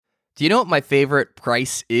Do you know what my favorite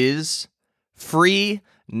price is? Free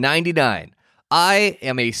 99. I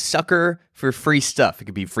am a sucker for free stuff. It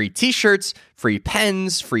could be free t-shirts, free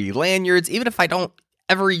pens, free lanyards, even if I don't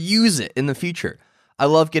ever use it in the future. I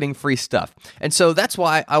love getting free stuff. And so that's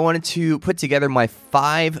why I wanted to put together my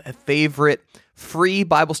 5 favorite free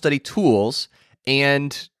Bible study tools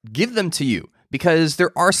and give them to you, because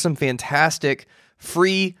there are some fantastic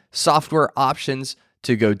free software options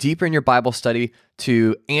to go deeper in your Bible study,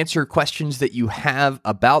 to answer questions that you have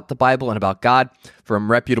about the Bible and about God from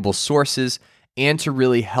reputable sources, and to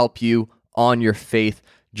really help you on your faith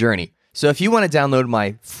journey. So if you want to download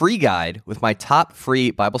my free guide with my top free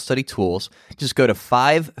Bible study tools, just go to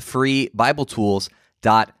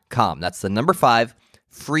 5freebibletools.com. That's the number 5,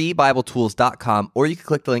 freebibletools.com, or you can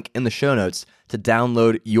click the link in the show notes to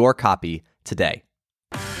download your copy today.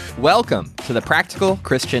 Welcome to the Practical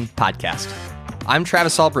Christian Podcast. I'm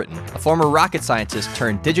Travis Albritton, a former rocket scientist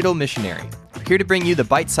turned digital missionary, here to bring you the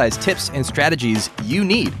bite-sized tips and strategies you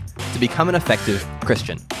need to become an effective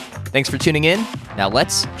Christian. Thanks for tuning in. Now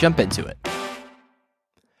let's jump into it.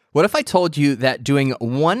 What if I told you that doing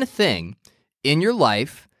one thing in your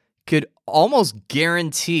life could almost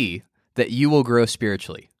guarantee that you will grow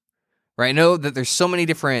spiritually? Right? I know that there's so many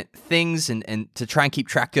different things and to try and keep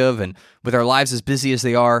track of, and with our lives as busy as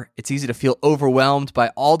they are, it's easy to feel overwhelmed by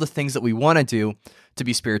all the things that we want to do to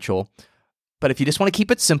be spiritual. But if you just want to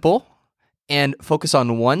keep it simple and focus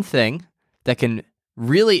on one thing that can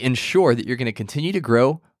really ensure that you're going to continue to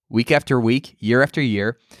grow week after week, year after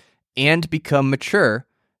year, and become mature,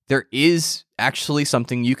 there is actually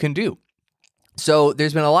something you can do. So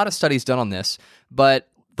there's been a lot of studies done on this, but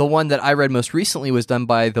the one that I read most recently was done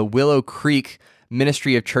by the Willow Creek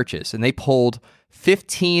Ministry of Churches, and they polled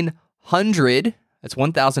 1,500, that's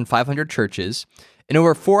 1,500 churches, and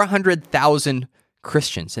over 400,000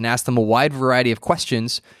 Christians, and asked them a wide variety of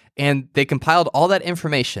questions, and they compiled all that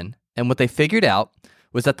information, and what they figured out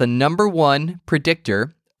was that the number one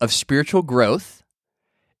predictor of spiritual growth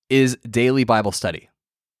is daily Bible study.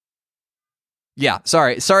 Yeah,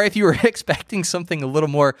 sorry if you were expecting something a little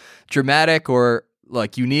more dramatic or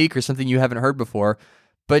like unique or something you haven't heard before.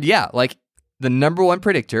 But yeah, like the number one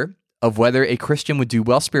predictor of whether a Christian would do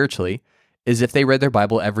well spiritually is if they read their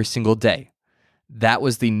Bible every single day. That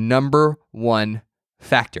was the number one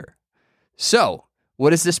factor. So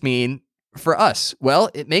what does this mean for us? Well,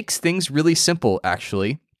 it makes things really simple,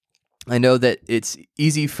 actually. I know that it's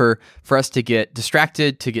easy for us to get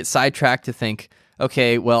distracted, to get sidetracked, to think,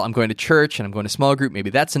 okay, well, I'm going to church and I'm going to small group.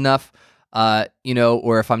 Maybe that's enough.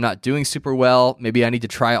 Or if I'm not doing super well, maybe I need to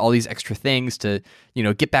try all these extra things to,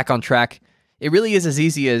 get back on track. It really is as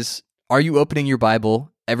easy as, are you opening your Bible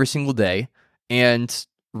every single day and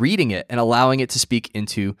reading it and allowing it to speak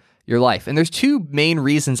into your life? And there's 2 main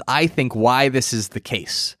reasons I think why this is the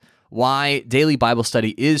case, why daily Bible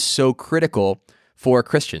study is so critical for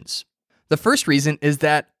Christians. The first reason is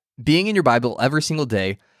that being in your Bible every single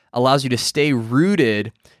day allows you to stay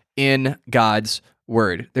rooted in God's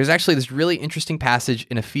Word. There's actually this really interesting passage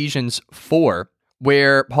in Ephesians 4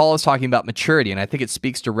 where Paul is talking about maturity, and I think it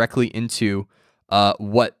speaks directly into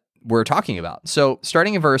what we're talking about. So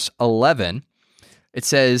starting in verse 11, it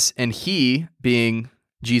says, "And he," being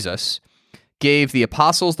Jesus, "gave the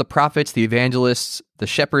apostles, the prophets, the evangelists, the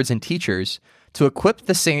shepherds, and teachers to equip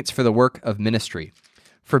the saints for the work of ministry,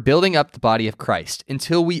 for building up the body of Christ,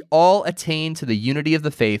 until we all attain to the unity of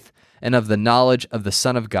the faith and of the knowledge of the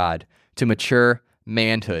Son of God, to mature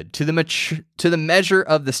manhood, to the measure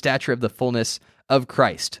of the stature of the fullness of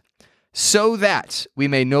Christ, so that we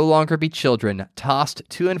may no longer be children, tossed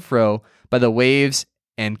to and fro by the waves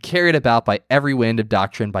and carried about by every wind of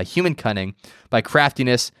doctrine, by human cunning, by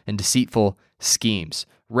craftiness and deceitful schemes.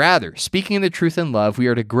 Rather, speaking the truth in love, we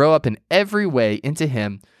are to grow up in every way into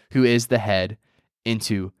him who is the head,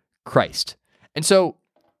 into Christ." And so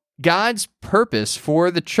God's purpose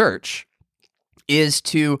for the church is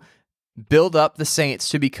to build up the saints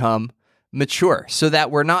to become mature, so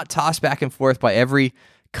that we're not tossed back and forth by every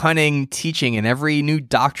cunning teaching and every new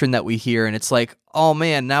doctrine that we hear. And it's like, oh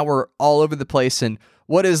man, now we're all over the place. And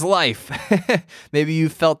what is life? Maybe you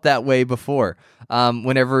felt that way before.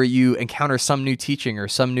 Whenever you encounter some new teaching or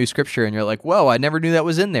some new scripture and you're like, whoa, I never knew that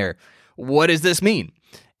was in there. What does this mean?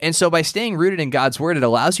 And so by staying rooted in God's Word, it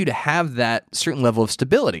allows you to have that certain level of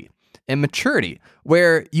stability and maturity,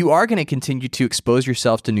 where you are going to continue to expose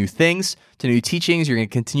yourself to new things, to new teachings. You're going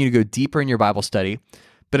to continue to go deeper in your Bible study,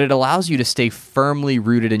 but it allows you to stay firmly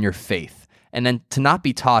rooted in your faith, and then to not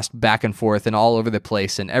be tossed back and forth and all over the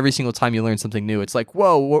place. And every single time you learn something new, it's like,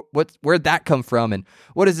 whoa, where'd that come from? And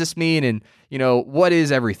what does this mean? And, what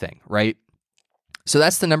is everything, right? So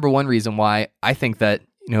that's the number one reason why I think that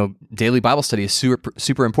daily Bible study is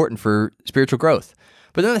super important for spiritual growth.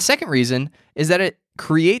 But then the second reason is that it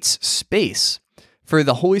creates space for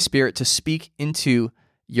the Holy Spirit to speak into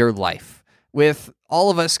your life. With all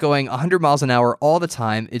of us going 100 miles an hour all the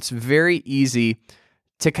time, it's very easy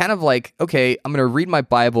to kind of like, okay, I'm going to read my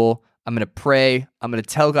Bible, I'm going to pray, I'm going to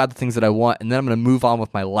tell God the things that I want, and then I'm going to move on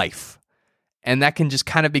with my life. And that can just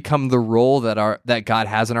kind of become the role that God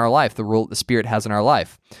has in our life, the role that the Spirit has in our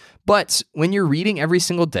life. But when you're reading every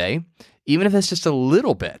single day, even if it's just a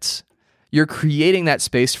little bit, you're creating that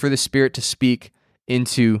space for the Spirit to speak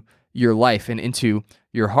into your life and into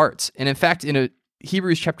your hearts. And in fact, in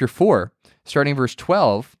Hebrews chapter 4, starting verse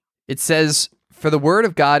 12, it says, "For the word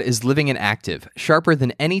of God is living and active, sharper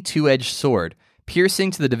than any two-edged sword,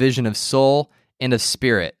 piercing to the division of soul and of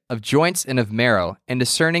spirit, of joints and of marrow, and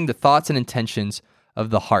discerning the thoughts and intentions of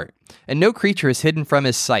the heart. And no creature is hidden from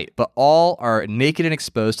his sight, but all are naked and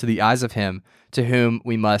exposed to the eyes of him to whom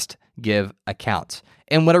we must give account."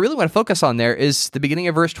 And what I really want to focus on there is the beginning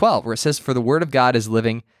of verse 12, where it says, "For the word of God is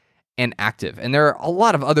living and active." And there are a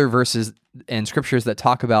lot of other verses and scriptures that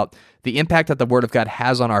talk about the impact that the word of God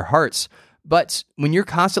has on our hearts. But when you're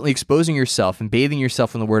constantly exposing yourself and bathing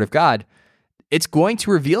yourself in the word of God, it's going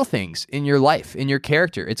to reveal things in your life, in your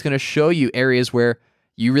character. It's going to show you areas where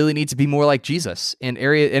you really need to be more like Jesus and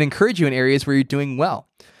encourage you in areas where you're doing well.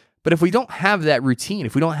 But if we don't have that routine,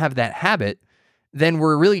 if we don't have that habit, then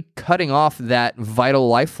we're really cutting off that vital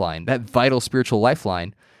lifeline, that vital spiritual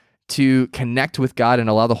lifeline to connect with God and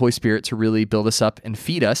allow the Holy Spirit to really build us up and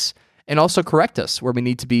feed us and also correct us where we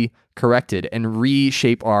need to be corrected and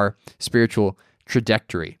reshape our spiritual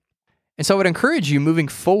trajectory. And so I would encourage you moving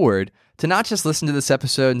forward to not just listen to this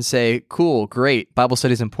episode and say, cool, great, Bible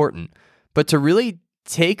study is important, but to really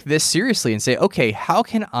take this seriously and say, okay, how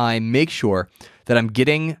can I make sure that I'm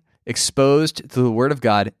getting exposed to the Word of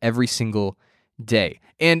God every single day?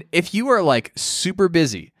 And if you are like super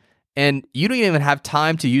busy and you don't even have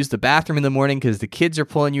time to use the bathroom in the morning because the kids are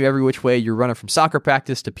pulling you every which way, you're running from soccer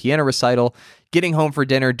practice to piano recital, getting home for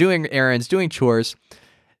dinner, doing errands, doing chores,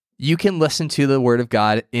 you can listen to the Word of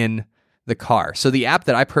God in the car. So the app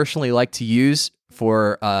that I personally like to use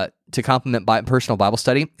for to complement personal Bible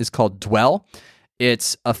study is called Dwell.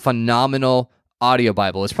 It's a phenomenal audio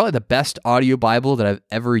Bible. It's probably the best audio Bible that I've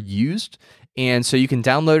ever used. And so you can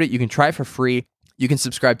download it. You can try it for free. You can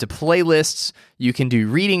subscribe to playlists. You can do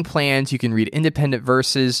reading plans. You can read independent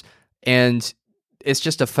verses. And it's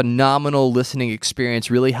just a phenomenal listening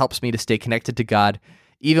experience. Really helps me to stay connected to God.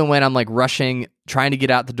 Even when I'm like rushing, trying to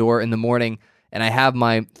get out the door in the morning, and I have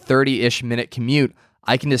my 30-ish minute commute,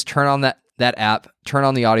 I can just turn on that app, turn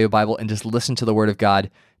on the audio Bible, and just listen to the Word of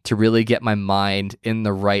God to really get my mind in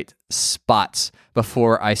the right spots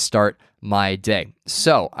before I start my day.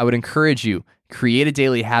 So I would encourage you, create a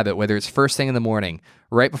daily habit, whether it's first thing in the morning,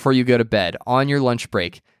 right before you go to bed, on your lunch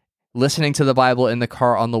break, listening to the Bible in the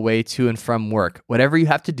car on the way to and from work, whatever you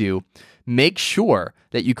have to do, make sure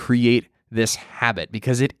that you create this habit,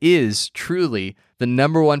 because it is truly the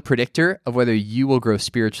number one predictor of whether you will grow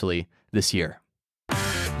spiritually this year.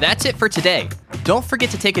 That's it for today. Don't forget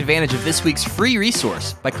to take advantage of this week's free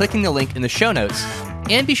resource by clicking the link in the show notes,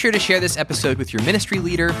 and be sure to share this episode with your ministry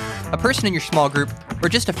leader, a person in your small group, or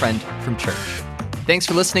just a friend from church. Thanks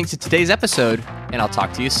for listening to today's episode, and I'll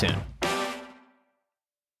talk to you soon.